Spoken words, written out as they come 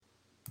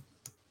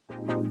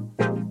Welcome,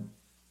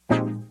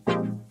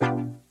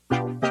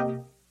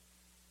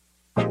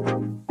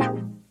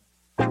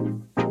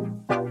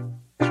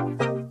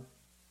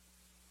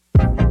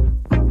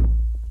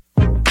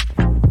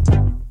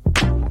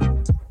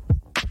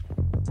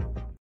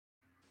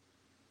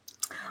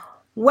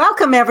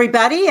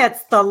 everybody.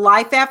 It's the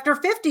Life After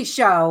 50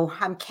 show.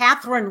 I'm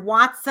Catherine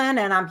Watson,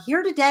 and I'm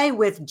here today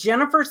with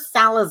Jennifer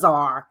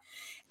Salazar.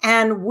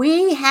 And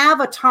we have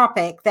a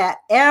topic that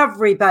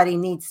everybody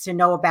needs to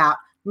know about.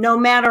 No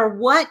matter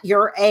what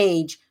your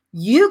age,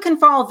 you can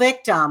fall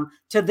victim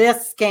to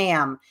this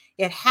scam.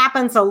 It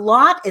happens a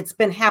lot. It's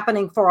been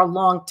happening for a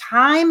long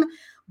time.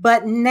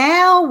 But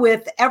now,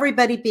 with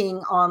everybody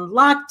being on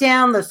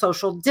lockdown, the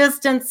social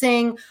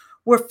distancing,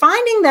 we're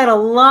finding that a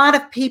lot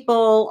of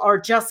people are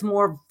just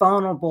more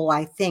vulnerable,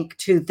 I think,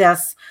 to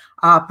this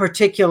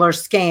particular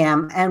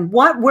scam. And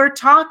what we're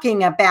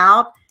talking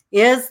about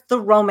is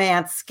the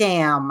romance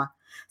scam.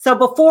 So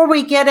before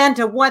we get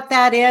into what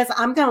that is,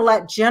 I'm going to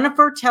let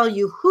Jennifer tell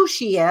you who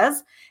she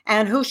is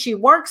and who she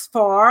works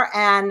for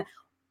and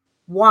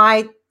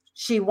why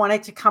she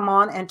wanted to come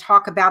on and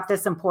talk about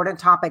this important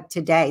topic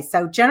today.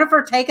 So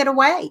Jennifer, take it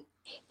away.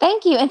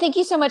 Thank you. And thank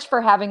you so much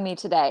for having me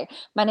today.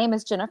 My name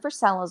is Jennifer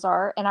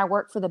Salazar, and I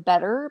work for the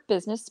Better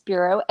Business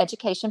Bureau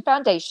Education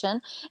Foundation.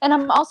 And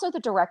I'm also the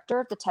director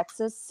of the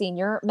Texas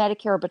Senior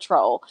Medicare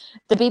Patrol.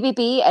 The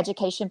BBB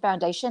Education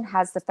Foundation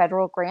has the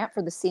federal grant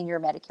for the Senior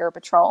Medicare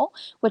Patrol,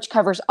 which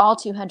covers all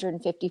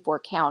 254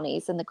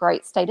 counties in the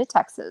great state of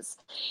Texas.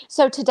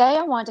 So today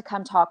I wanted to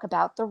come talk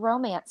about the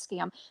romance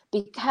scam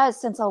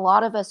because since a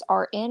lot of us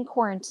are in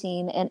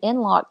quarantine and in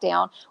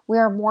lockdown, we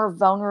are more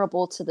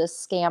vulnerable to this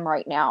scam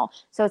right now.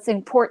 So it's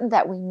important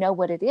that we know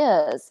what it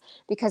is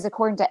because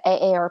according to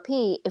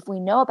AARP, if we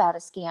know about a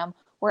scam,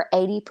 we're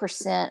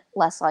 80%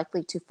 less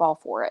likely to fall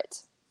for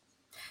it.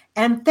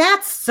 And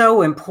that's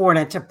so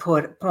important to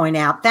point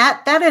out.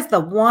 That is the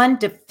one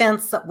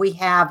defense that we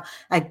have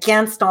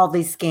against all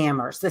these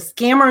scammers. The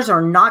scammers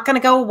are not going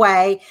to go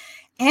away.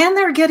 And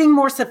they're getting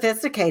more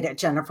sophisticated,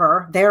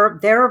 Jennifer.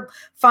 They're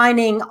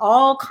finding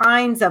all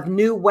kinds of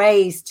new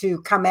ways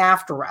to come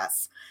after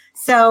us.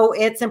 So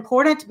it's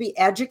important to be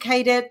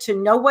educated,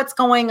 to know what's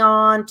going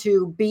on,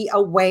 to be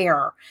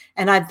aware.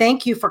 And I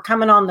thank you for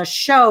coming on the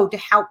show to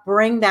help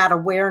bring that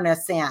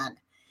awareness in.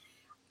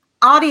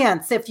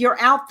 Audience, if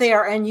you're out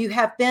there and you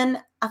have been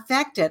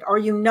affected or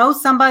you know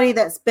somebody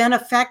that's been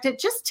affected,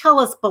 just tell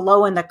us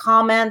below in the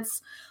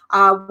comments.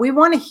 We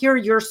want to hear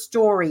your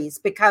stories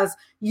because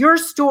your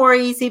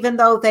stories, even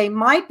though they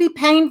might be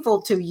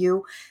painful to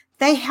you,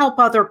 they help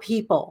other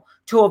people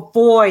to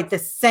avoid the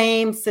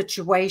same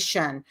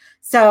situation.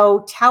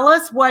 So tell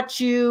us what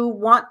you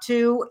want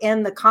to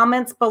in the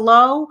comments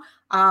below.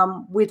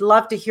 We'd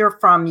love to hear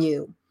from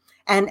you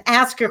and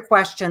ask your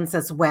questions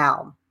as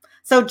well.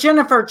 So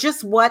Jennifer,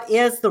 just what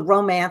is the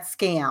romance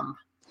scam?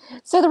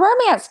 So the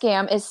romance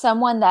scam is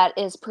someone that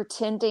is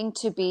pretending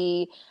to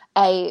be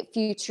a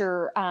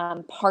future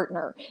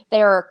partner.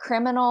 They're a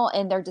criminal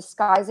and they're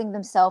disguising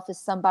themselves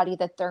as somebody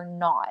that they're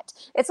not.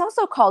 It's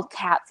also called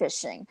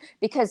catfishing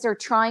because they're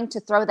trying to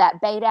throw that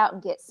bait out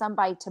and get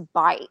somebody to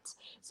bite.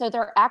 So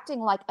they're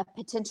acting like a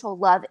potential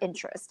love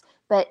interest,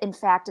 but in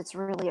fact, it's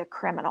really a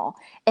criminal.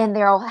 And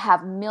they'll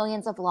have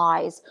millions of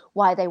lies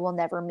why they will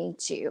never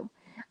meet you.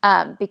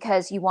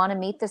 Because you want to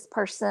meet this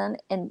person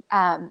in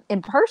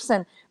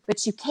person,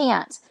 but you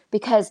can't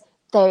because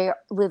they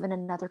live in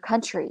another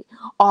country,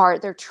 or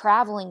they're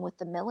traveling with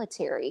the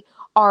military,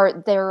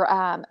 or they're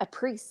a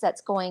priest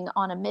that's going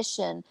on a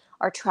mission,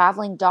 or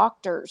traveling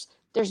doctors.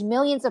 There's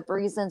millions of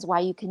reasons why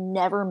you can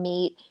never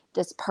meet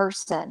this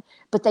person,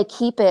 but they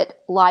keep it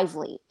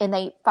lively and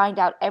they find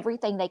out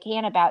everything they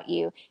can about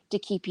you to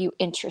keep you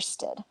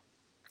interested.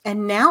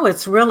 And now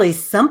it's really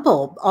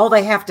simple. All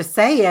they have to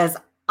say is,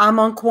 I'm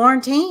on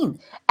quarantine.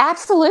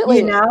 Absolutely.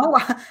 You know,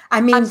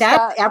 I mean,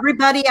 that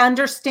everybody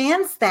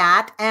understands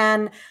that.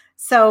 And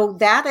so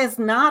that is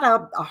not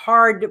a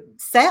hard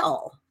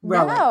sell,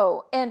 really.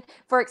 No. And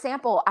for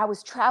example, I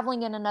was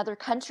traveling in another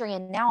country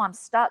and now I'm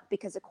stuck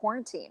because of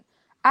quarantine.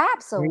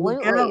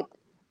 Absolutely.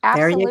 Absolutely.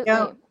 There you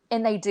go.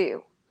 And they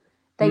do.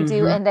 They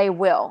do and they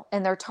will.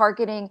 And they're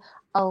targeting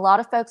a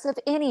lot of folks of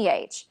any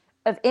age.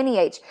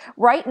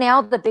 Right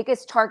now, the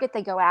biggest target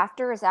they go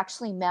after is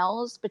actually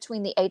males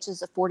between the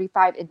ages of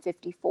 45 and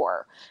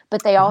 54.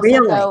 But they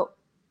also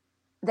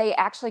they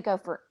actually go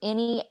for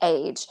any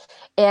age.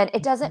 And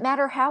it doesn't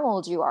matter how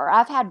old you are.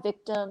 I've had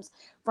victims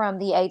from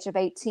the age of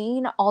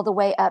 18 all the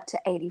way up to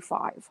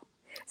 85.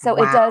 So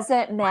it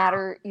doesn't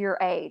matter your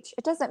age.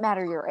 It doesn't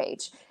matter your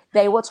age.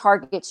 They will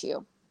target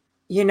you.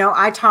 You know,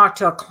 I talked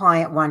to a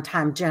client one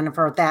time,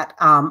 Jennifer, that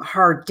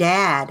her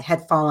dad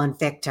had fallen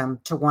victim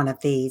to one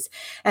of these.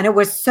 And it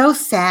was so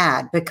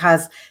sad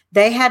because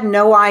they had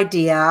no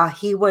idea.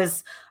 He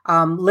was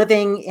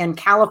living in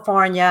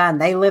California,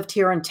 and they lived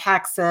here in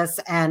Texas.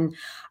 And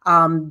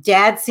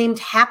Dad seemed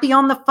happy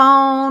on the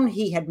phone.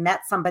 He had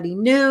met somebody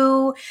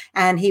new,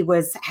 and he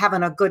was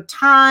having a good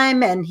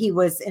time, and he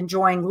was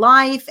enjoying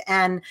life.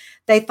 And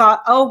they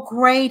thought, oh,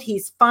 great,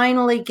 he's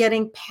finally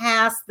getting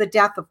past the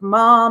death of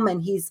Mom,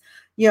 and he's,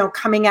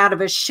 coming out of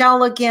his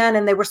shell again.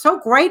 And they were so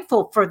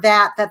grateful for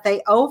that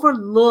they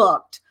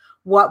overlooked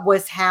what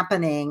was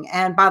happening.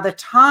 And by the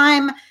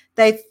time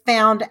they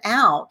found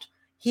out,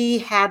 he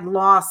had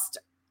lost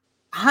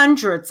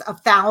hundreds of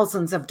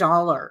thousands of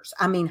dollars.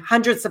 I mean,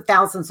 hundreds of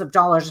thousands of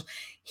dollars.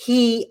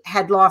 He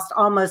had lost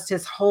almost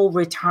his whole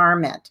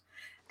retirement.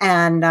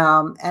 And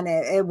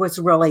it was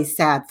really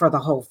sad for the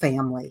whole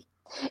family.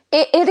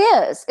 It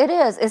is. It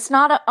is. It's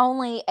not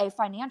only a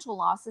financial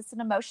loss, it's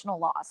an emotional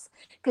loss,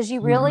 because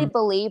you really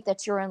believe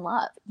that you're in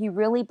love. You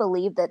really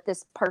believe that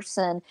this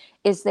person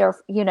is there,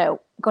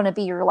 going to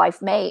be your life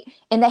mate,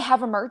 and they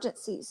have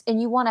emergencies, and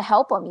you want to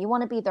help them. You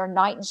want to be their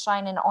knight in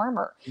shining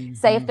armor.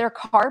 Say if their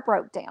car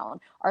broke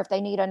down, or if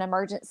they need an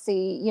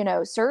emergency,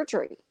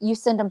 surgery, you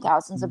send them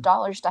thousands of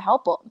dollars to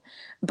help them.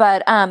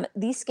 But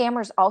these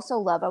scammers also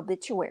love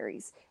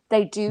obituaries.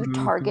 They do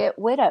target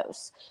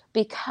widows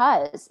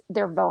because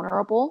they're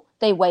vulnerable.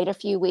 They wait a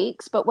few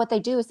weeks, but what they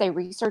do is they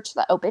research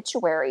the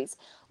obituaries,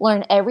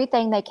 learn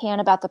everything they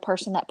can about the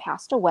person that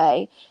passed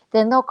away.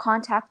 Then they'll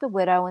contact the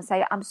widow and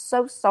say, I'm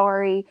so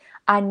sorry.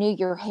 I knew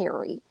you're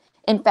Harry.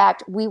 In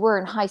fact, we were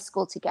in high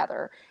school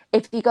together.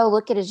 If you go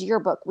look at his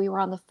yearbook, we were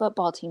on the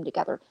football team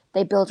together.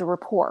 They build a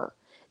rapport.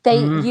 They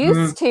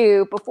used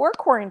to, before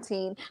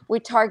quarantine,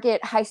 we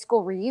target high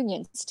school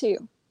reunions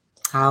too.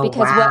 Oh,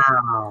 because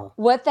wow.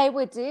 what they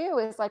would do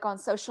is, like, on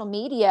social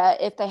media,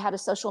 if they had a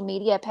social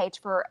media page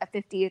for a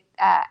 50th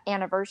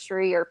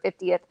anniversary or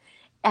 50th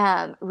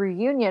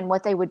reunion,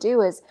 what they would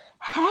do is,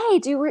 hey,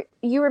 do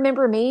you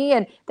remember me?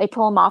 And they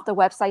pull them off the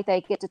website.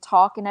 They get to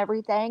talk and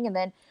everything. And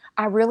then,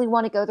 I really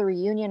want to go to the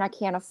reunion. I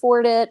can't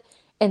afford it.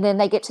 And then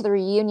they get to the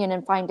reunion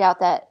and find out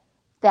that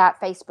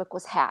Facebook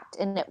was hacked,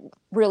 and it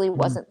really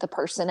wasn't the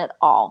person at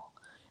all.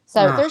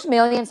 So there's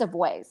millions of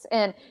ways,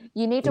 and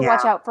you need to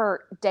watch out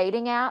for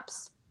dating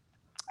apps.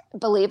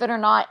 Believe it or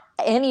not,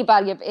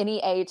 anybody of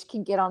any age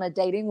can get on a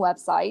dating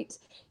website.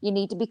 You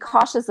need to be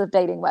cautious of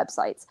dating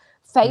websites.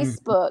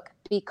 Facebook,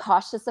 be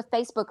cautious of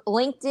Facebook.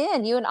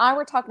 LinkedIn, you and I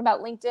were talking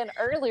about LinkedIn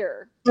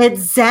earlier.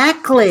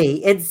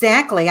 Exactly.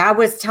 I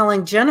was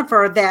telling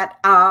Jennifer that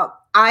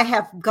I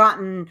have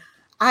gotten,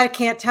 I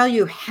can't tell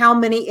you how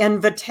many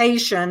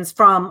invitations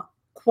from,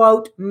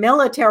 quote,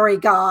 military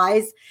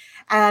guys.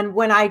 And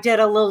when I did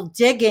a little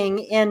digging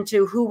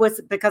into who was,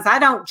 because I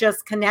don't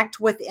just connect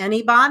with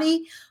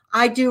anybody,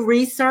 I do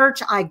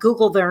research, I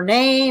Google their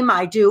name,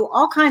 I do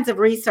all kinds of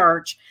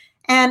research.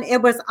 And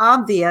it was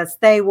obvious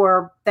they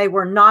were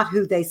not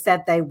who they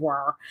said they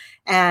were.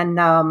 And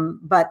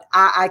but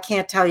I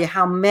can't tell you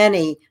how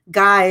many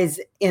guys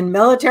in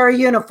military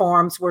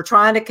uniforms were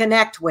trying to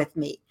connect with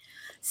me.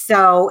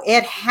 So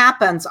it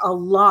happens a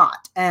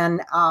lot.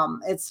 And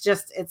it's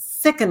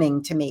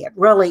sickening to me. It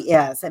really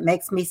is. It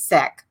makes me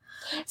sick.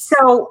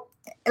 So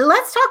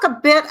let's talk a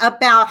bit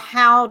about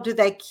how do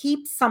they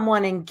keep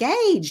someone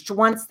engaged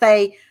once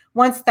they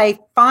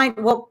find,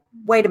 well,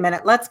 wait a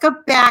minute, let's go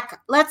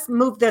back. Let's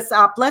move this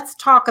up. Let's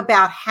talk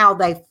about how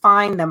they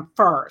find them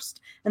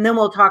first, and then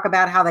we'll talk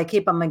about how they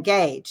keep them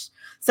engaged.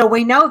 So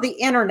we know the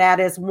internet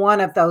is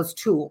one of those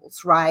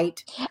tools,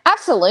 right?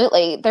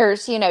 Absolutely.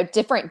 There's,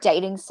 different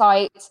dating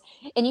sites,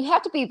 and you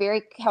have to be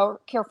very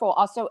careful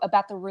also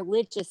about the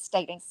religious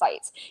dating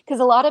sites, because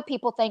a lot of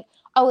people think,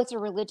 oh, it's a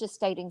religious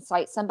dating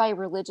site. Somebody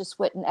religious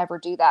wouldn't ever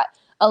do that.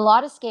 A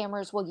lot of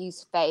scammers will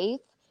use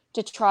faith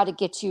to try to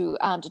get you,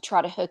 to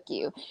try to hook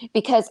you,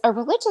 because a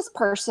religious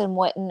person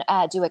wouldn't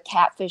do a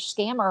catfish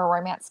scam or a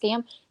romance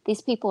scam. These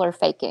people are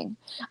faking.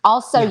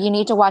 Also, you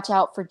need to watch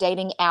out for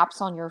dating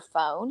apps on your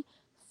phone,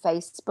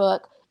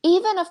 Facebook,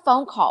 even a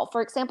phone call.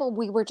 For example,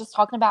 we were just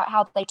talking about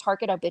how they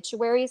target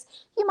obituaries.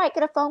 You might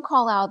get a phone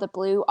call out of the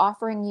blue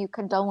offering you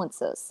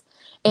condolences,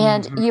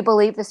 and you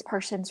believe this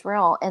person's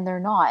real, and they're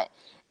not.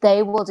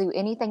 They will do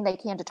anything they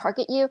can to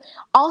target you.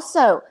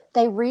 Also,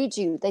 they read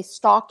you, they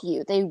stalk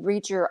you, they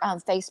read your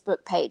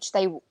Facebook page,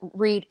 they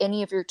read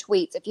any of your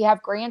tweets. If you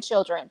have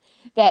grandchildren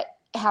that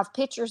have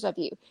pictures of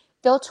you,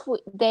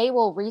 they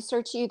will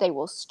research you, they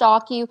will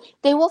stalk you,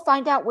 they will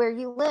find out where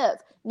you live.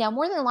 Now,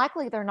 more than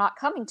likely, they're not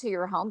coming to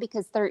your home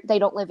because they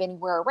don't live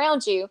anywhere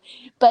around you,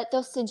 but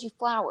they'll send you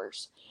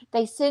flowers.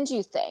 They send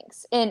you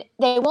things, and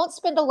they won't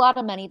spend a lot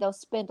of money. They'll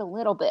spend a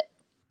little bit,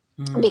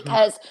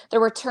 because the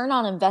return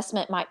on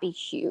investment might be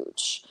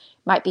huge,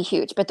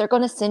 but they're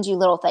going to send you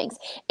little things.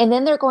 And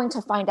then they're going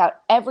to find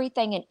out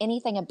everything and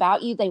anything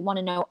about you. They want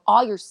to know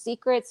all your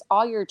secrets,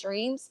 all your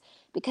dreams,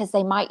 because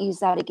they might use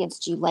that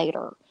against you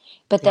later.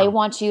 But they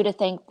want you to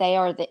think they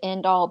are the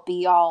end all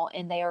be all,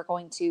 and they are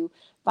going to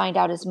find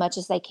out as much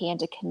as they can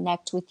to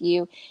connect with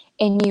you.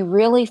 And you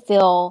really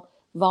feel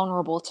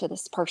vulnerable to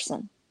this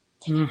person.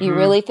 You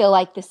really feel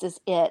like this is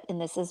it, and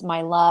this is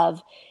my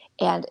love.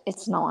 And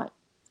it's not.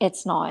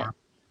 It's not.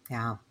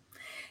 Yeah.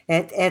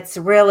 It's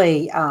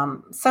really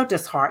so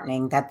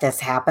disheartening that this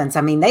happens.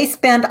 I mean, they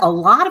spend a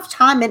lot of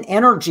time and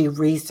energy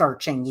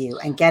researching you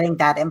and getting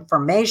that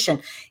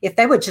information. If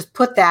they would just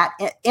put that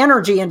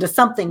energy into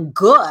something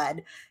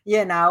good,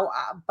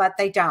 but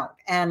they don't.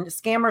 And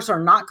scammers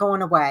are not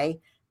going away.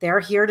 They're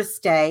here to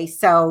stay.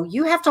 So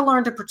you have to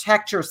learn to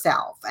protect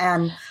yourself.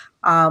 And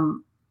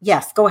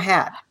yes, go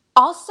ahead.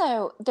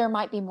 Also, there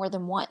might be more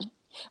than one.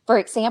 For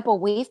example,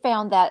 we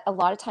found that a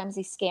lot of times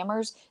these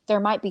scammers, there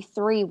might be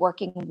three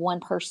working one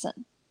person.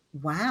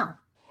 Wow.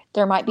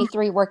 There might be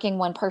three working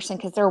one person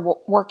because they're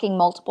working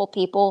multiple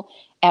people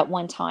at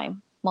one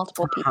time,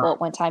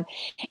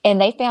 And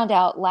they found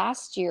out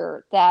last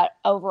year that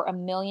over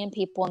 1 million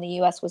people in the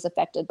U.S. was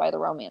affected by the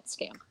romance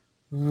scam.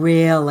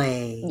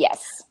 Really?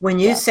 Yes. When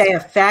you say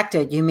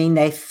affected, you mean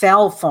they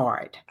fell for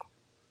it.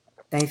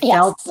 They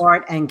fell for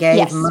it and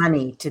gave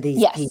money to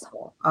these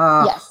people.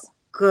 Oh, yes.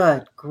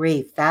 Good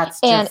grief. That's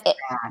just bad.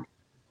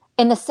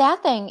 And the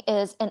sad thing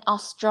is in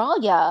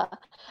Australia,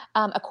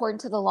 according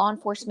to the law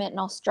enforcement in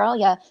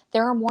Australia,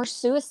 there are more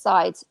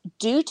suicides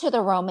due to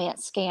the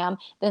romance scam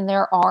than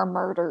there are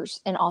murders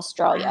in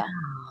Australia.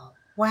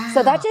 Wow.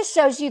 So that just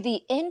shows you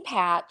the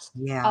impact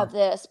of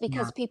this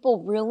because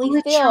people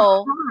really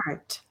feel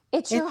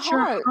it's your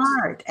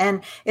heart.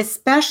 And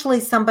especially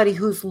somebody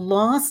who's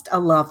lost a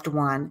loved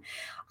one.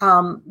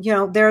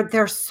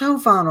 They're so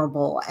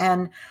vulnerable,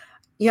 and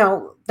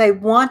they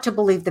want to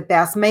believe the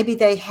best. Maybe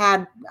they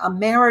had a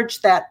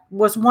marriage that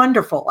was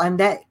wonderful and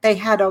that they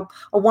had a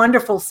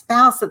wonderful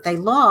spouse that they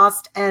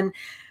lost. And,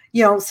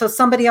 so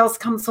somebody else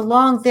comes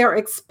along, they're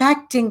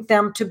expecting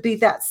them to be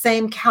that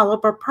same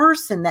caliber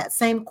person, that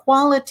same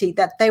quality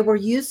that they were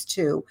used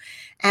to.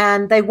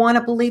 And they want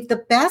to believe the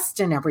best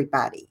in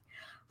everybody.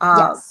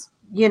 Yes.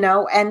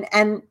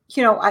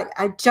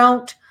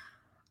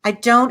 I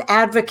don't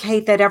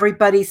advocate that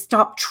everybody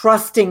stop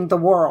trusting the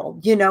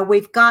world.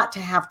 We've got to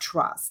have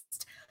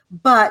trust,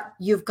 but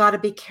you've got to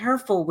be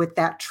careful with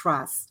that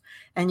trust,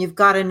 and you've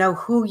got to know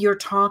who you're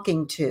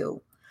talking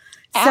to.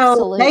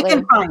 Absolutely. So they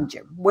can find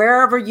you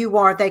wherever you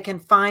are. They can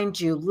find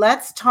you.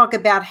 Let's talk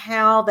about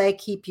how they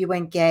keep you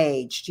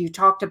engaged. You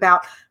talked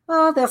about,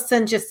 they'll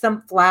send you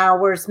some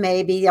flowers,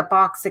 maybe a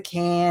box of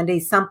candy,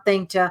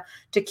 something to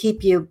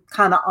keep you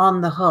kind of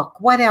on the hook.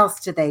 What else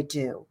do they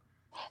do?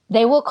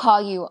 They will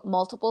call you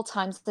multiple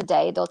times a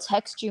day. They'll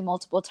text you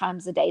multiple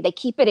times a day. They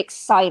keep it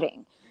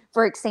exciting.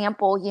 For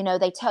example,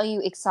 they tell you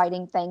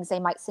exciting things. They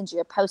might send you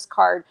a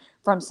postcard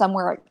from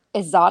somewhere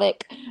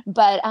exotic,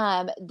 but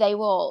they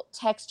will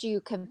text you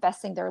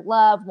confessing their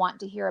love, want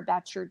to hear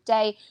about your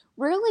day,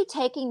 really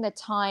taking the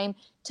time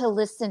to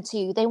listen to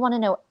you. They want to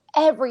know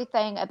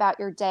everything about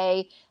your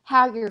day,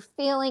 how you're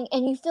feeling,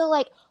 and you feel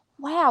like,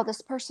 wow,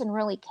 this person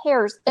really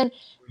cares. And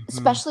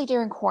especially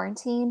during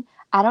quarantine,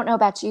 I don't know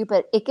about you,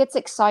 but it gets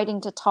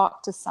exciting to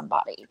talk to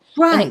somebody.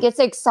 Right. And it gets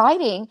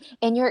exciting,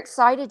 and you're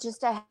excited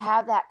just to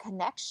have that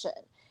connection.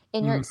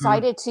 And you're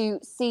excited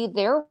to see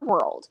their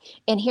world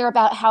and hear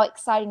about how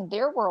exciting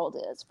their world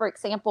is. For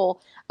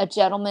example, a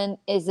gentleman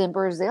is in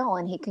Brazil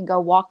and he can go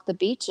walk the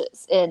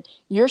beaches, and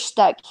you're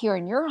stuck here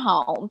in your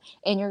home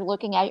and you're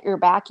looking at your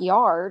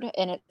backyard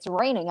and it's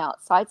raining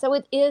outside. So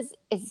it is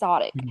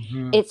exotic.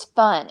 It's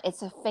fun.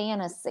 It's a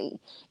fantasy,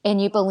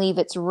 and you believe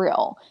it's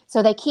real.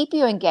 So they keep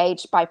you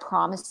engaged by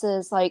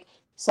promises like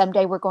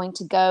someday we're going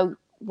to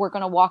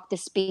walk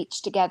this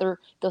beach together.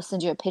 They'll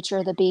send you a picture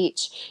of the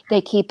beach.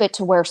 They keep it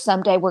to where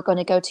someday we're going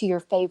to go to your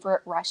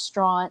favorite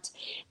restaurant.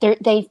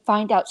 They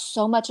find out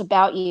so much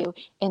about you,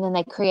 and then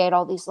they create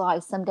all these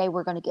lies. Someday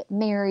we're going to get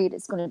married.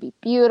 It's going to be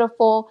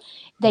beautiful.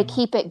 They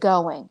keep it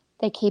going.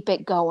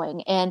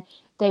 And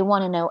they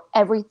want to know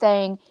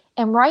everything.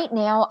 And right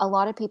now, a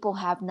lot of people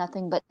have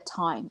nothing but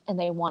time, and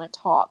they want to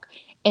talk.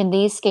 And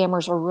these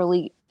scammers are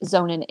really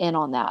zoning in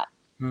on that.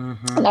 And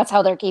that's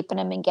how they're keeping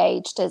them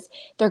engaged, is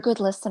they're good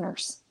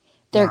listeners.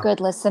 They're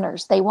good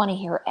listeners. They want to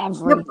hear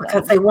everything.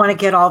 Because they want to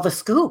get all the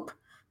scoop.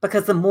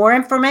 Because the more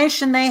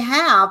information they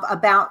have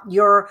about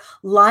your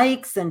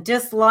likes and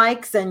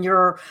dislikes and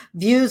your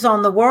views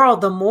on the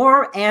world, the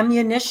more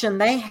ammunition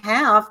they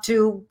have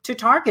to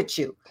target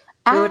you.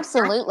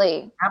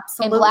 Absolutely.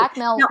 And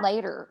blackmail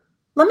later.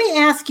 Let me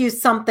ask you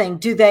something.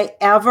 Do they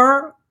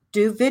ever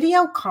do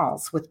video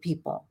calls with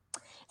people?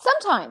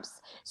 Sometimes.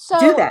 So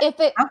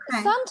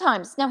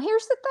sometimes, now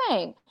here's the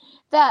thing,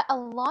 that a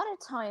lot of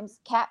times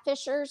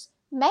catfishers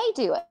may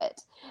do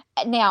it.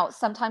 Now,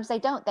 sometimes they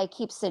don't. They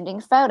keep sending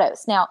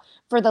photos. Now,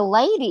 for the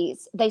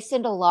ladies, they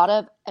send a lot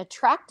of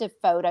attractive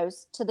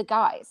photos to the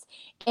guys.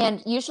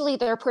 And usually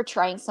they're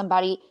portraying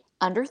somebody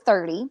under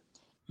 30,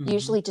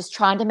 usually just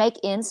trying to make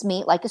ends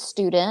meet, like a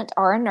student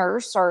or a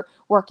nurse or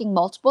working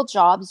multiple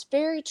jobs.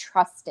 Very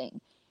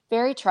trusting.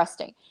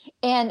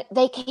 And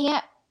they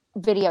can't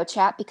video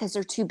chat because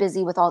they're too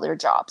busy with all their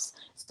jobs.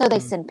 So they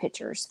send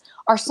pictures.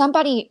 Or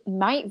somebody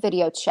might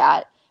video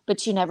chat,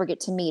 but you never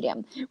get to meet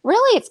him.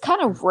 Really, it's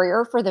kind of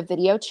rare for the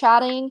video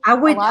chatting. I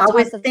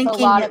was thinking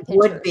it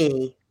would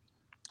be.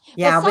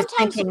 Yeah, I was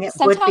thinking it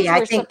would be.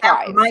 I think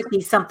that might be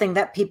something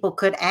that people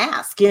could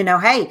ask,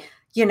 hey,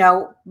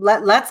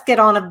 let's get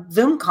on a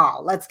Zoom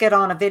call. Let's get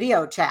on a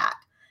video chat.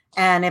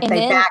 And if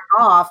they back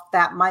off,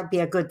 that might be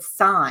a good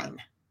sign.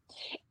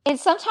 And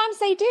sometimes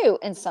they do,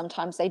 and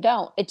sometimes they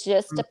don't. It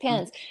just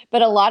depends.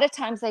 But a lot of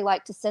times they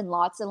like to send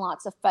lots and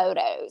lots of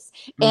photos.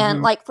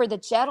 And like for the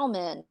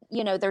gentlemen,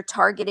 they're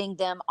targeting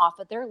them off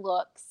of their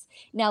looks.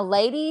 Now,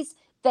 ladies,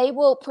 they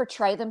will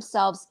portray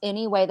themselves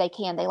any way they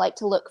can. They like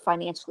to look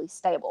financially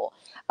stable.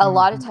 A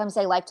lot of times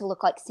they like to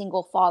look like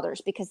single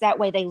fathers because that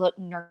way they look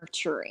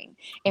nurturing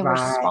and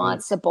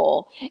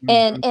responsible.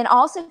 And in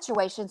all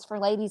situations for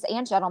ladies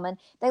and gentlemen,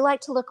 they like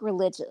to look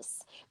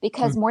religious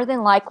because more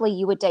than likely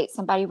you would date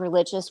somebody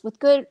religious with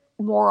good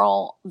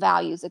moral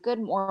values, a good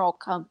moral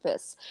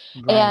compass.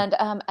 And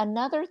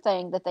another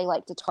thing that they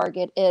like to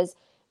target is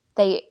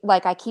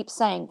like I keep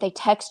saying, they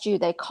text you,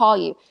 they call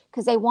you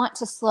because they want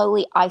to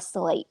slowly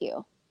isolate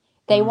you.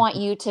 They want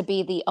you to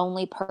be the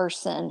only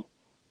person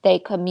they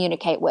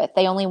communicate with.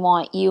 They only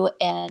want you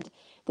and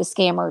the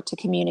scammer to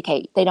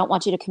communicate. They don't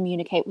want you to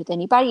communicate with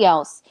anybody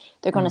else.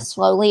 They're going to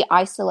slowly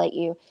isolate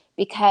you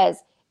because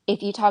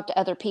if you talk to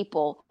other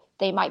people,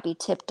 they might be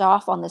tipped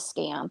off on the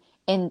scam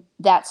and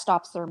that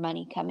stops their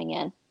money coming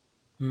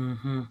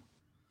in.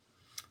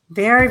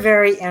 Very,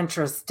 very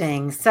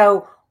interesting.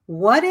 So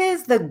what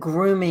is the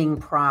grooming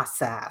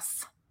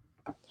process?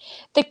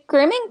 The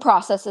grooming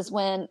process is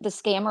when the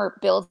scammer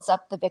builds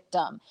up the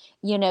victim.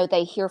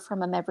 They hear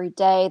from him every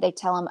day. They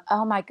tell him,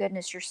 oh my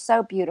goodness, you're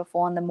so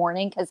beautiful in the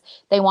morning because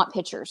they want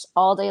pictures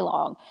all day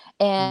long.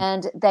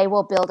 And they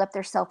will build up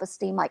their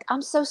self-esteem like,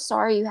 I'm so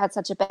sorry you had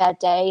such a bad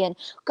day and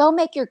go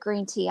make your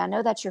green tea. I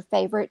know that's your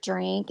favorite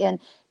drink. And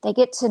they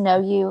get to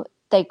know you.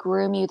 They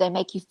groom you. They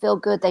make you feel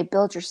good. They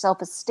build your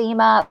self-esteem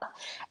up.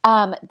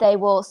 They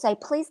will say,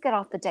 please get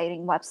off the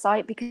dating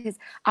website because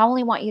I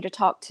only want you to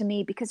talk to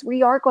me because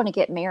we are going to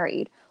get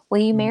married. Will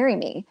you marry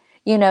me?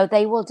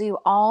 They will do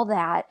all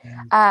that.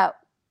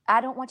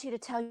 I don't want you to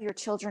tell your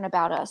children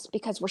about us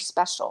because we're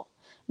special.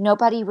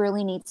 Nobody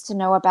really needs to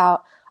know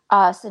about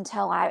us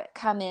until I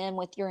come in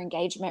with your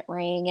engagement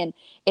ring and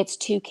it's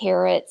 2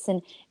 carats.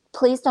 And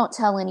please don't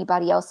tell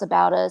anybody else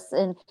about us.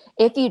 And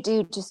if you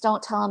do, just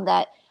don't tell them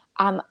that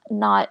I'm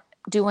not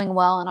doing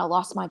well and I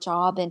lost my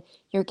job and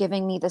you're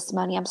giving me this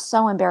money. I'm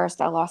so embarrassed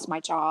I lost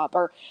my job,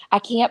 or I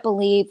can't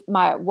believe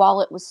my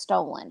wallet was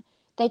stolen.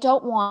 They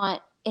don't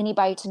want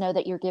anybody to know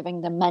that you're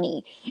giving them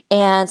money.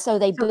 And so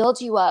they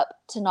build you up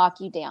to knock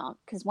you down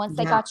because once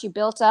they got you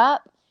built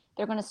up,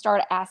 they're going to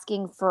start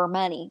asking for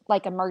money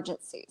like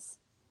emergencies.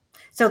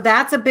 So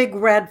that's a big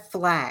red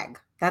flag.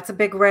 That's a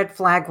big red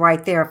flag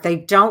right there. If they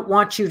don't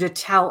want you to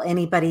tell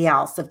anybody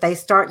else, if they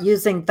start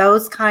using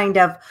those kind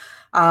of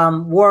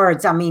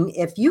words. I mean,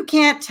 if you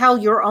can't tell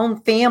your own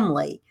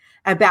family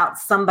about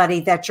somebody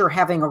that you're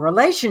having a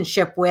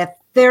relationship with,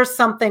 there's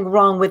something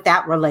wrong with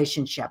that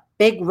relationship.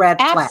 Big red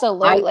flag.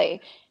 Absolutely.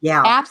 Right?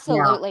 Yeah.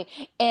 Absolutely.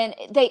 Yeah. And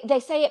they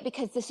say it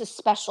because this is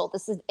special.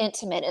 This is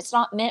intimate. It's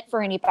not meant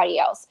for anybody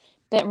else.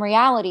 But in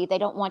reality, they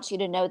don't want you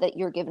to know that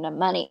you're giving them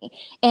money.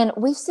 And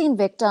we've seen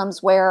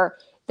victims where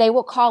they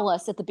will call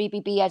us at the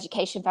BBB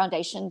Education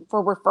Foundation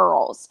for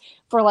referrals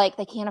for like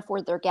they can't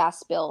afford their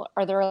gas bill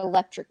or their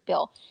electric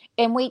bill.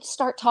 And we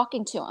start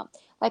talking to them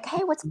like,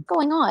 hey, what's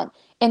going on?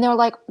 And they're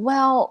like,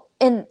 well,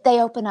 and they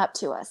open up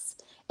to us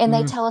and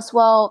they tell us,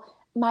 well,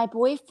 my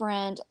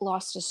boyfriend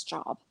lost his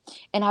job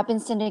and I've been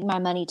sending my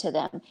money to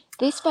them.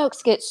 These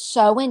folks get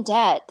so in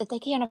debt that they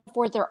can't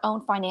afford their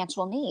own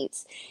financial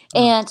needs.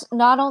 And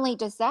not only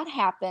does that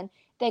happen,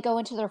 they go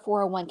into their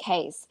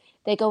 401ks.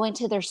 They go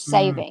into their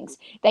savings.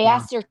 They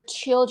ask their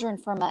children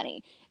for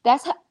money.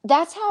 That's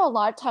how a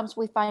lot of times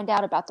we find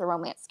out about the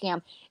romance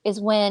scam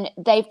is when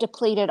they've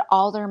depleted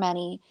all their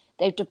money.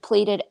 They've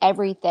depleted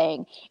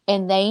everything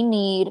and they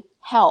need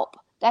help.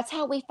 That's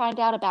how we find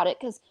out about it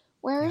because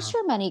where is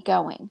your money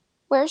going?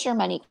 Where's your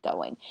money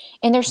going?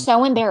 And they're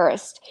so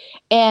embarrassed.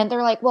 And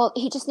they're like, well,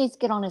 he just needs to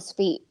get on his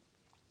feet.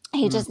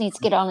 He just needs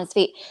to get on his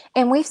feet.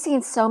 And we've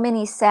seen so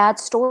many sad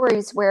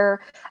stories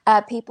where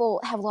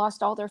people have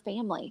lost all their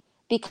family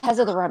because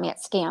of the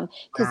romance scam,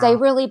 because they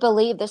really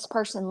believe this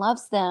person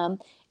loves them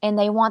and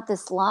they want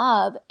this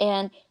love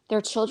and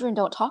their children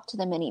don't talk to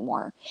them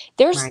anymore.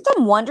 There's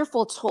some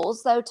wonderful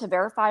tools, though, to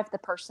verify if the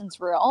person's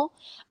real.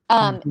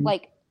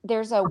 Like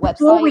there's a website.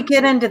 Before we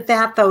get into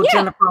that, though,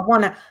 Jennifer, I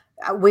want to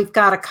we've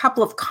got a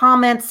couple of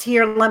comments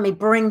here. Let me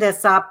bring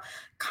this up.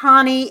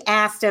 Connie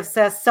Astiff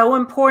says, so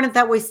important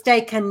that we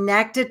stay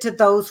connected to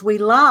those we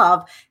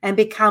love and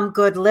become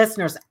good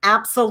listeners.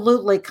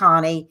 Absolutely,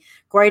 Connie.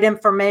 Great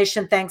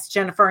information. Thanks,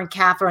 Jennifer and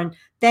Catherine.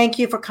 Thank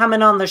you for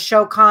coming on the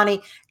show,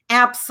 Connie.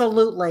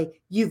 Absolutely.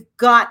 You've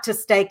got to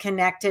stay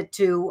connected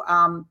to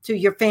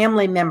your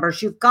family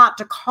members. You've got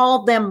to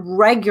call them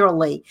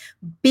regularly.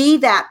 Be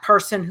that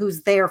person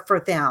who's there for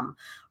them.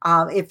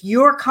 If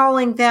you're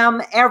calling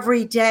them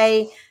every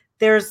day,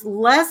 there's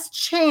less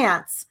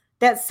chance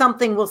that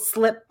something will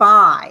slip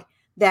by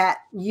that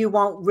you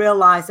won't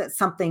realize that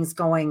something's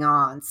going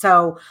on.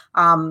 So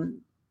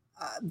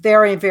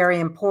very, very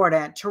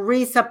important.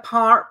 Teresa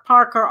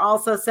Parker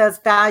also says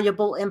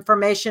valuable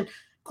information.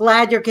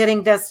 glad you're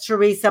getting this,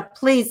 Teresa.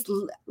 Please,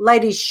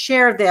 ladies,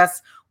 share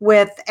this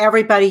with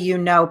everybody you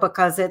know,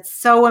 because it's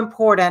so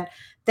important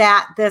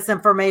that this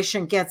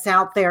information gets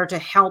out there to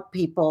help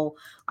people.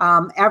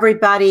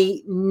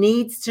 Everybody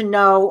needs to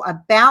know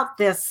about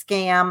this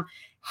scam,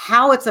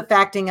 how it's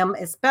affecting them,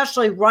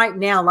 especially right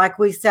now, like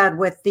we said,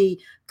 with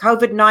the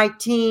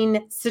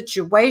COVID-19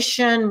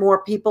 situation.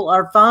 More people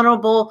are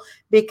vulnerable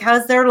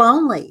because they're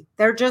lonely.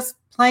 They're just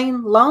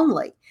plain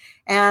lonely.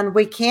 And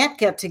we can't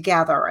get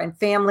together, and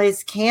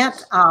families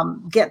can't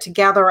get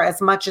together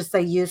as much as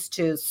they used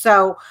to.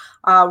 So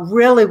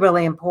really,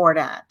 really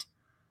important.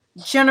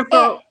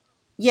 Jennifer,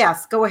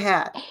 yes, go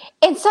ahead.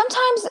 And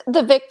sometimes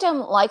the victim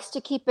likes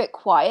to keep it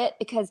quiet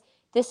because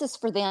this is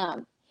for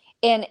them.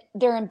 And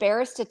they're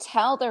embarrassed to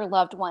tell their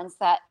loved ones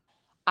that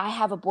I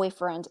have a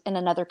boyfriend in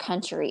another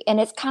country.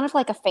 And it's kind of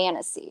like a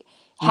fantasy.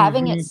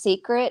 Having it Hmm.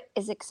 secret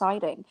is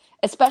exciting,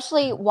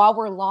 especially while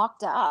we're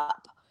locked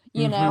up.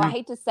 You know, I Hmm.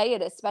 hate to say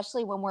it,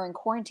 especially when we're in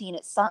quarantine.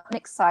 It's something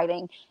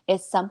exciting.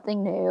 It's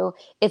something new.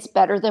 It's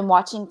better than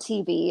watching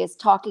TV. It's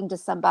talking to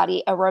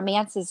somebody. A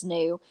romance is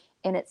new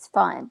and it's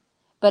fun,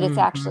 but it's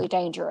Hmm. actually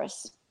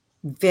dangerous.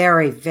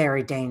 Very,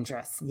 very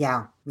dangerous.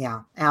 Yeah,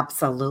 yeah,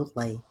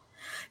 absolutely.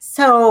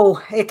 So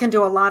it can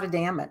do a lot of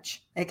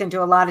damage. It can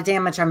do a lot of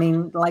damage. I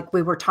mean, like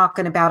we were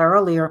talking about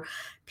earlier,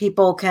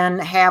 people can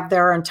have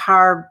their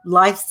entire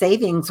life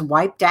savings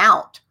wiped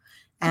out.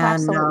 And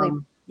Absolutely.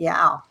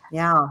 yeah,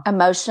 yeah,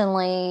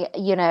 Emotionally,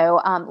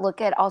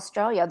 look at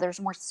Australia. There's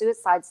more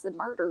suicides than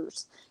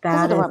murders because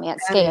of that the is,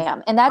 romance that is,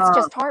 scam. And that's uh,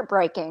 just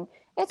heartbreaking.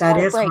 It's that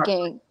is hard.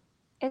 heartbreaking.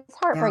 It's Yeah.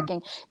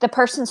 heartbreaking. The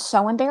person's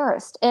so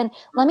embarrassed. And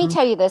let me Mhm.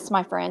 tell you this,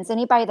 my friends,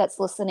 anybody that's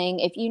listening,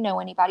 if you know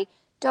anybody,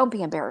 don't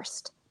be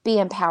embarrassed. Be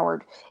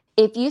empowered.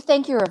 If you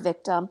think you're a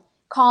victim,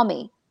 call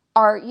me.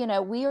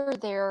 We are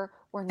there.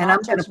 We're And I'm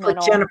not going to put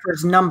judgmental.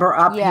 Jennifer's number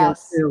up here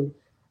Yes. too.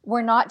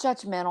 We're not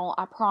judgmental,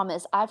 I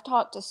promise. I've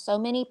talked to so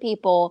many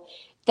people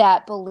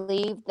that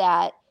believe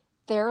that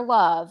their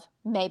love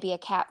may be a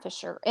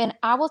catfisher. And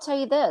I will tell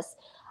you this,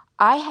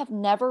 I have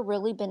never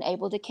really been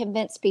able to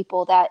convince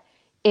people that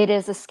it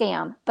is a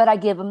scam, but I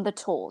give them the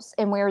tools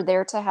and we're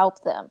there to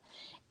help them.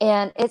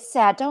 And it's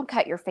sad. Don't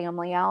cut your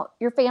family out.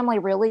 Your family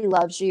really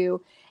loves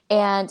you.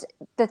 And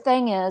the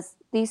thing is,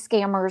 these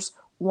scammers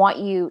want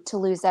you to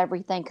lose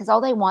everything because all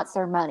they want is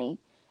their money.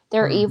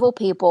 They're Mhm. evil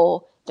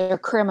people, they're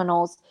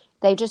criminals.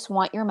 They just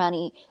want your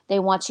money. They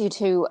want you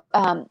to,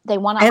 they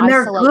want to And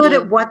they're isolate good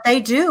at you. what they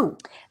do.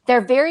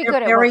 They're very They're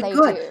good at what very they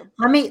good. do.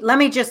 Let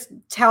me just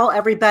tell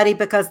everybody,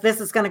 because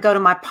this is going to go to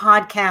my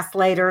podcast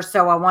later.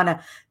 So I want to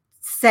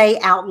say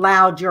out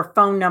loud your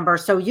phone number.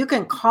 So you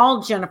can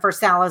call Jennifer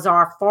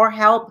Salazar for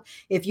help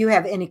if you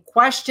have any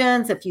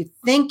questions, if you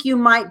think you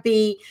might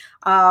be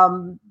a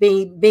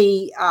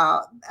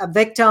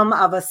victim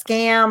of a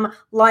scam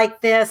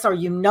like this, or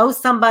you know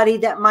somebody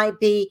that might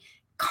be.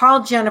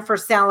 Call Jennifer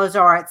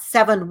Salazar at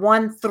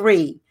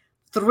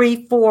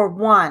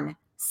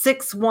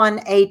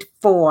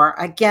 713-341-6184.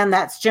 Again,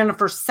 that's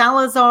Jennifer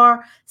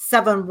Salazar,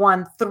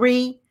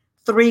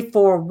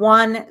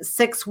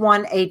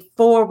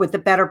 713-341-6184 with the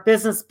Better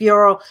Business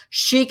Bureau.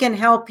 She can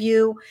help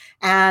you.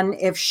 And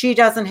if she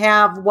doesn't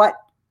have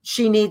what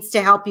she needs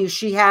to help you,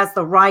 she has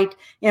the right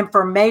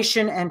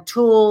information and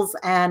tools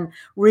and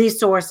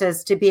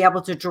resources to be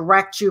able to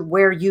direct you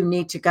where you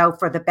need to go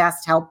for the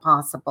best help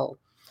possible.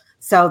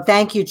 So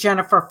thank you,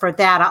 Jennifer, for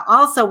that. I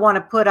also want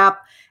to put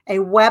up a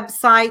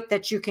website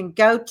that you can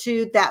go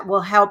to that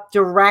will help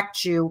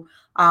direct you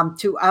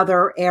to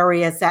other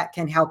areas that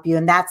can help you.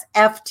 And that's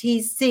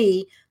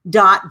ftc.gov.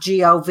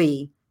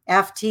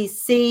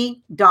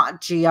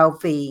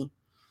 ftc.gov.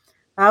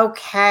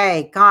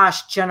 Okay.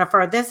 Gosh,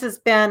 Jennifer, this has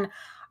been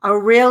a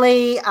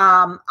really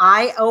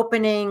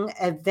eye-opening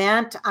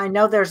event. I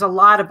know there's a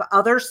lot of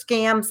other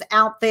scams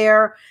out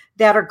there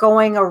that are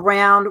going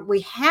around.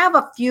 We have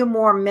a few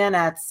more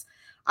minutes.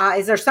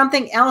 Is there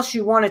something else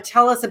you want to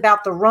tell us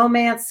about the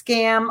romance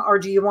scam, or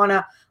do you want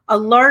to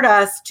alert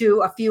us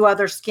to a few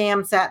other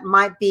scams that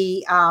might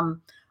be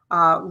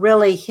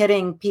really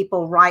hitting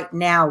people right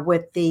now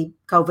with the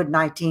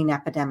COVID-19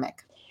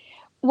 epidemic?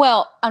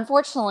 Well,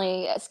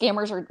 unfortunately,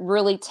 scammers are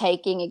really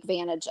taking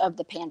advantage of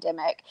the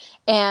pandemic.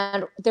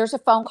 And there's a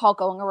phone call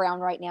going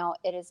around right now.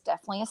 It is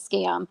definitely a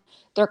scam.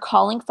 They're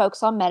calling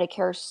folks on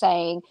Medicare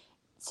saying,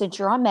 since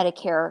you're on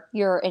Medicare,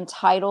 you're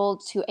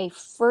entitled to a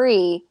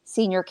free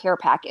senior care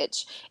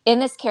package. In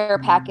this care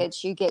Mhm.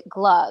 package, you get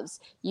gloves,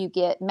 you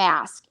get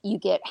masks, you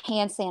get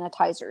hand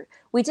sanitizer.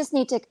 We just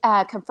need to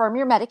confirm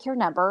your Medicare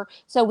number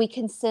so we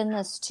can send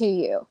this to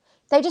you.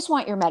 They just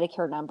want your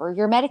Medicare number.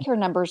 Your Medicare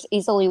number is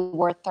easily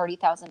worth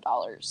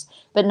 $30,000,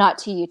 but not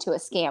to you, to a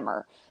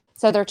scammer.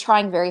 So they're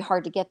trying very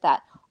hard to get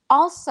that.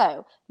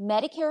 Also,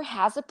 Medicare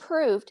has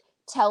approved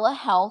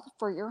telehealth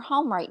for your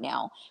home right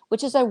now,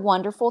 which is a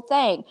wonderful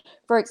thing.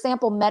 For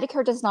example,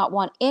 Medicare does not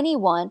want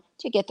anyone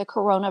to get the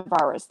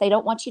coronavirus. They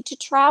don't want you to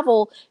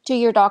travel to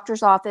your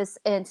doctor's office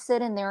and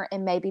sit in there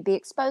and maybe be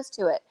exposed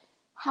to it.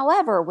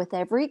 However, with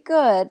every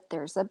good,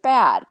 there's a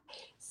bad.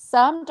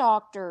 Some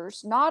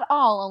doctors, not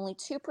all, only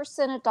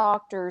 2% of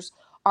doctors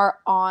are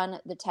on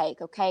the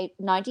take. Okay.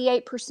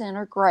 98%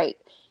 are great.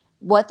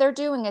 What they're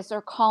doing is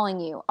they're calling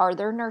you, or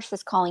their nurse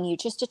is calling you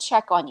just to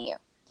check on you.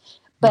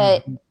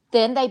 But Mhm.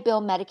 then they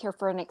bill Medicare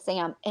for an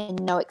exam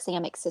and no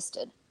exam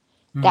existed.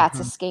 That's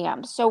a Mhm.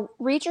 scam. So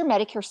read your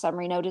Medicare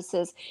summary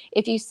notices.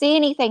 If you see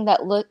anything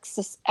that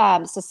looks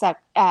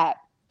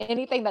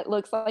anything that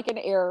looks like an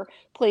error,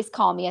 please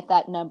call me at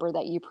that number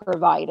that you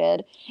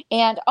provided.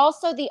 And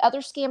also, the other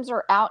scams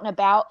are out and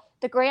about.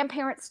 The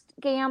grandparent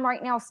scam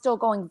right now is still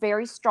going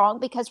very strong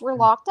because we're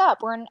locked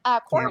up. We're in Yeah,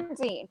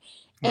 quarantine.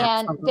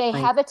 And they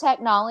absolutely. have a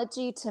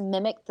technology to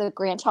mimic the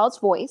grandchild's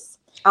voice.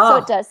 So Oh,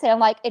 it does sound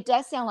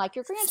like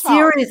your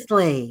grandchild.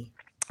 seriously.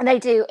 And they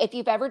do. If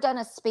you've ever done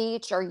a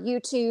speech or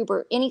YouTube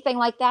or anything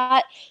like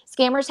that,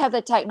 scammers have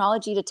the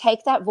technology to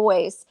take that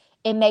voice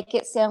and make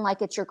it sound like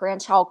it's your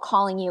grandchild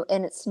calling you,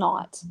 and it's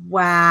not.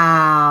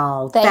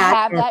 Wow, They that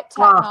have is, that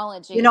oh,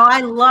 technology. I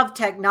love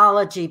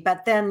technology,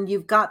 but then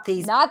you've got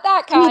these Not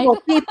that kind. evil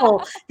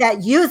people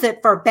that use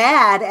it for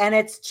bad, and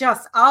it's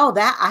just, oh,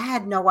 that I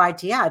had no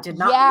idea. I did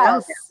not know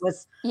Yes.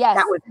 that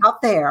Yes. was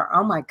out there.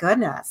 Oh my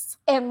goodness.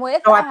 And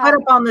with So I put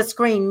up on the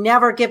screen,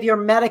 never give your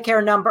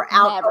Medicare number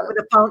out over never,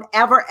 the phone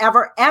ever,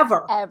 ever,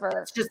 ever. ever,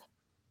 It's just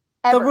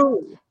the ever.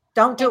 rule.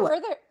 Don't And do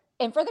it.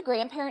 for the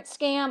grandparent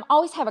scam,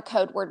 always have a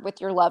code word with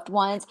your loved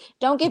ones.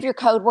 Don't give your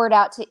code word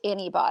out to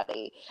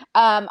anybody.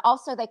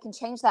 Also, they can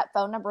change that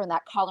phone number and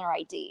that caller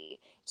ID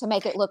to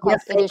make it look like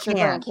Yes, it they is your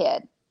can.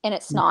 grandkid, and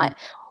it's Mhm. not.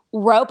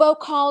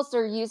 Robocalls,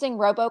 they're using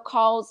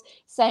robocalls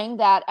saying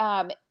that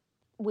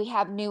we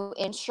have new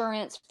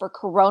insurance for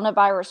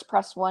coronavirus.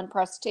 Press 1,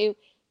 press 2.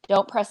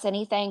 Don't press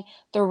anything.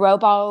 The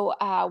robo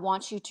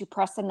wants you to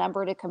press a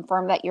number to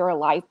confirm that you're a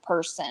live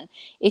person.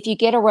 If you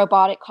get a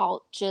robotic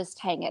call, just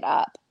hang it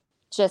up.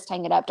 Just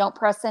hang it up. Don't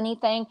press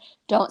anything.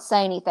 Don't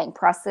say anything.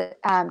 Press it.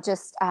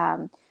 Just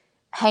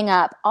hang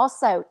up.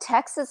 Also,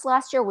 Texas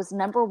last year was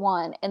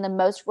 #1 in the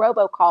most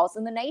robocalls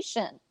in the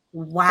nation,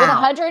 with Wow.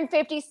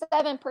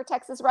 157 per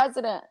Texas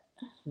resident.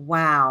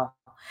 Wow.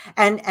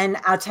 And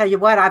I'll tell you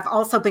what, I've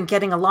also been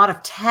getting a lot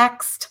of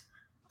text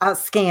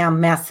scam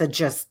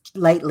messages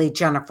lately,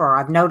 Jennifer.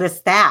 I've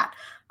noticed that.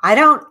 I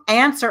don't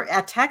answer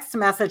a text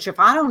message if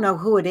I don't know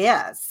who it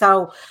is.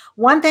 So,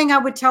 one thing I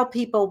would tell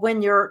people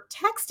when you're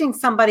texting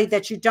somebody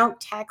that you don't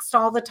text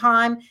all the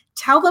time,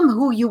 tell them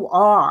who you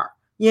are.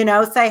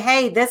 Say,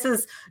 hey, this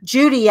is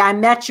Judy. I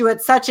met you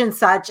at such and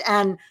such.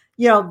 And,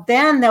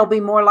 then they'll be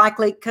more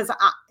likely because,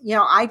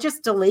 I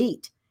just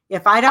delete.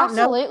 If I don't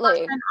know the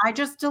Absolutely. person, I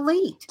just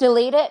delete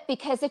Delete it,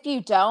 because if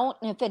you don't,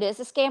 and if it is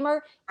a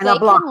scammer, and I they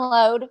block can them.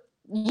 load,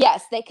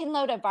 yes, they can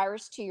load a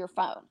virus to your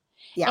phone.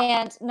 Yeah.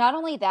 And not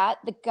only that,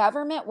 the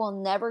government will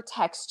never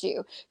text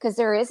you, because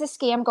there is a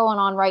scam going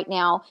on right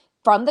now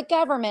from the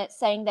government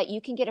saying that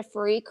you can get a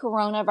free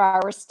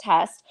coronavirus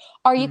test,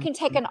 or you can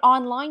take Mhm, an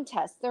online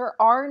test. There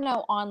are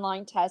no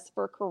online tests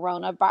for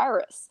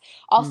coronavirus.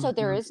 Also,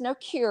 there mhm. is no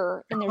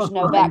cure and there's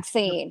no Online.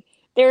 vaccine.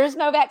 There is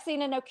no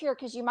vaccine and no cure,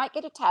 because you might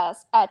get a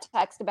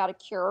text about a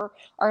cure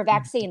or a Mhm.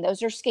 vaccine.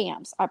 Those are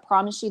scams. I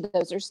promise you,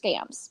 those are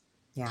scams.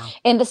 Yeah.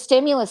 And the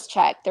stimulus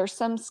check, there's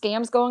some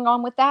scams going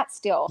on with that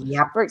still.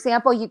 Yep. For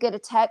example, you get a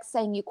text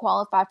saying you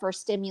qualify for a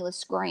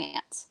stimulus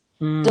grant.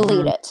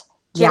 Delete Mhm. it.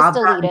 Yeah, Just I've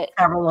delete gotten it.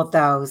 several of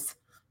those.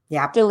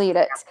 Yep. Delete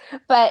it.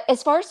 But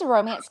as far as the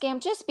romance scam,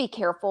 just be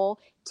careful.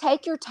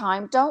 Take your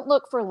time. Don't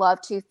look for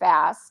love too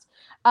fast.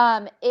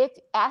 If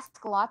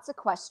ask lots of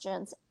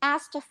questions,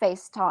 ask to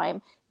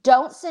FaceTime.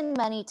 Don't send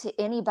money to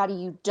anybody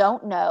you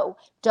don't know.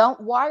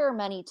 Don't wire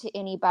money to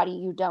anybody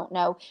you don't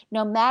know,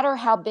 no matter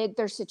how big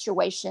their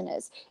situation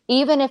is.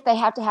 Even if they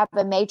have to have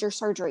a major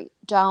surgery,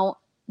 don't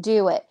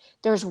do it.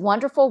 There's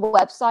wonderful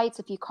websites.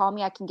 If you call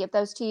me, I can give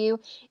those to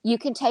you. You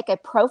can take a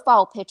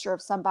profile picture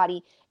of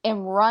somebody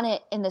and run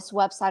it in this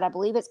website. I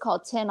believe it's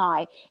called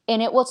 10i,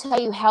 and it will tell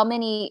you how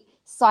many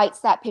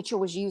sites that picture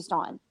was used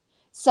on.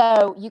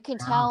 So you can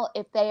Wow. tell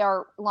if they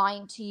are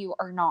lying to you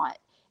or not.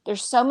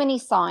 There's so many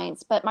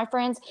signs, but my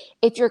friends,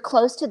 if you're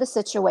close to the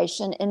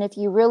situation and if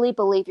you really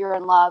believe you're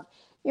in love,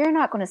 you're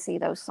not going to see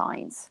those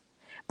signs.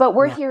 But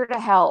we're Yeah. here to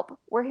help.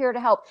 We're here to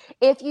help.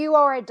 If you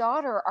are a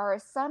daughter or a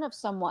son of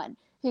someone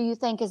who you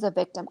think is a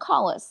victim,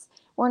 call us.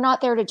 We're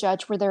not there to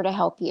judge, we're there to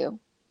help you.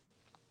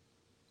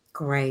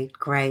 Great,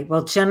 great.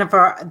 Well,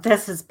 Jennifer,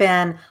 this has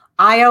been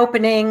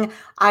eye-opening.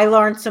 I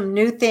learned some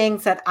new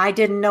things that I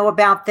didn't know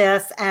about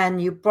this,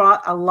 and you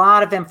brought a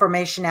lot of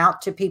information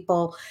out to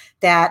people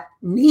that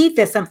need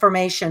this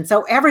information.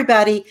 So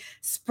everybody,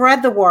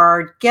 spread the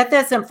word, get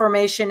this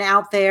information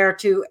out there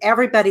to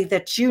everybody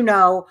that you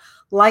know.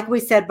 Like we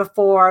said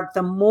before,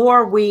 the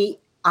more we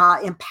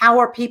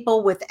empower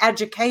people with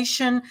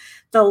education,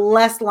 the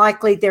less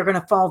likely they're going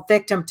to fall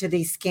victim to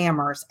these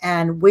scammers.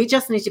 And we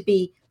just need to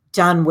be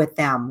done with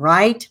them,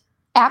 right?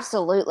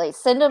 Absolutely.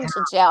 Send them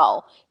to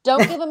jail.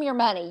 Don't give them your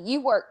money.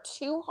 You work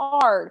too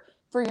hard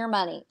for your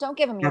money. Don't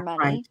give them your That's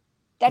right. money.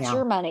 That's Yeah,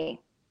 your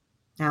money.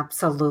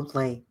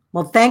 absolutely.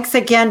 Well, thanks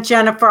again,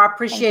 Jennifer. I Thank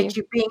appreciate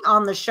you. you being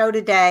on the show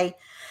today.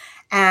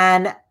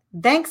 And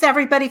thanks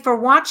everybody for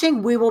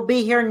watching. We will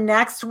be here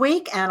next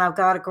week, and I've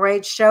got a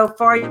great show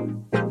for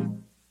you.